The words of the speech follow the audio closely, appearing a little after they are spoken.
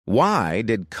Why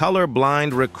did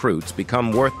colorblind recruits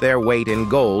become worth their weight in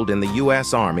gold in the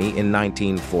U.S. Army in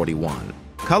 1941?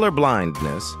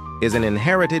 Colorblindness is an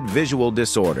inherited visual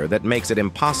disorder that makes it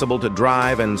impossible to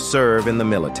drive and serve in the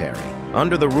military.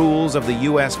 Under the rules of the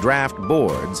U.S. draft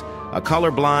boards, a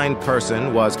colorblind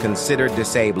person was considered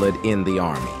disabled in the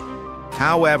Army.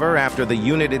 However, after the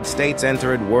United States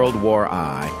entered World War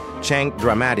I, changed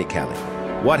dramatically.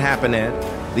 What happened?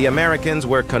 The Americans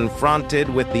were confronted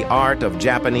with the art of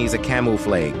Japanese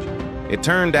camouflage. It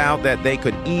turned out that they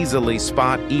could easily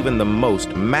spot even the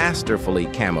most masterfully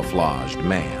camouflaged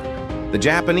man. The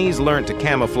Japanese learned to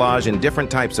camouflage in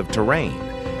different types of terrain,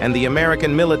 and the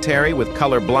American military with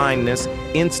color blindness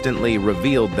instantly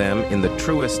revealed them in the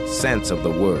truest sense of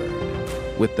the word,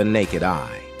 with the naked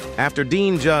eye. After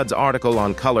Dean Judd's article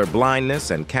on color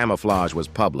blindness and camouflage was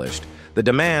published, the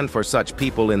demand for such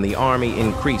people in the Army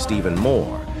increased even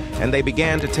more, and they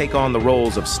began to take on the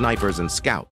roles of snipers and scouts.